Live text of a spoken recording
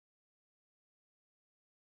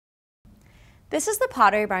This is the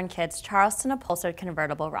Pottery Barn Kids Charleston Upholstered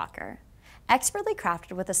Convertible Rocker. Expertly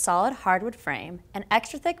crafted with a solid hardwood frame and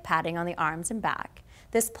extra thick padding on the arms and back,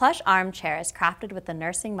 this plush armchair is crafted with the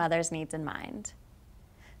nursing mother's needs in mind.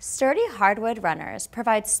 Sturdy hardwood runners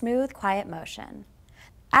provide smooth, quiet motion.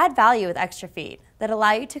 Add value with extra feet that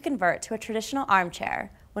allow you to convert to a traditional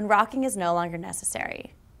armchair when rocking is no longer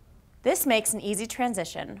necessary. This makes an easy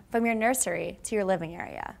transition from your nursery to your living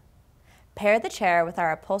area. Pair the chair with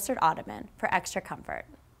our upholstered ottoman for extra comfort.